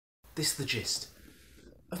This is the gist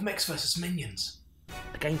of Mechs vs Minions.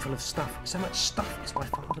 A game full of stuff. So much stuff, it's by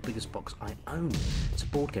far the biggest box I own. It's a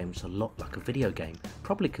board game which is a lot like a video game,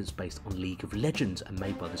 probably because it's based on League of Legends and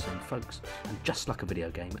made by the same folks. And just like a video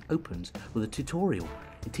game, it opens with a tutorial.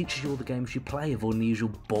 It teaches you all the games you play, avoiding the usual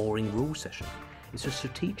boring rule session. It's a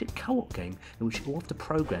strategic co-op game in which you all have to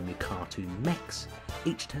program your cartoon mechs.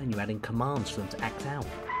 Each turn you add in commands for them to act out.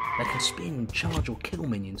 They can spin, charge or kill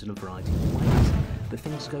minions in a variety of ways, but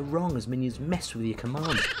things go wrong as minions mess with your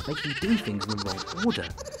commands, making you do things in the wrong order.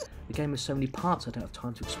 The game has so many parts I don't have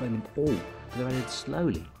time to explain them all, but they're added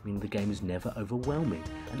slowly, meaning the game is never overwhelming,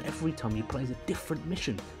 and every time you play is a different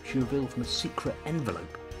mission, which you reveal from a secret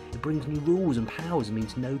envelope. It brings new rules and powers and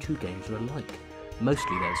means no two games are alike.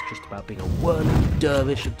 Mostly though, it's just about being a whirling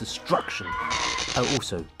dervish of destruction. Oh,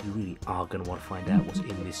 also, you really are going to want to find out what's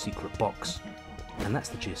in this secret box. And that's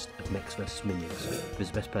the gist of Mechs vs Minions.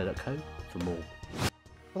 Visit bestplayer.co for more.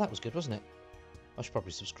 Well, that was good, wasn't it? I should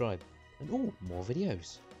probably subscribe. And more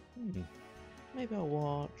videos. Maybe I'll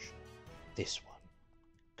watch this one.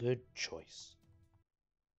 Good choice.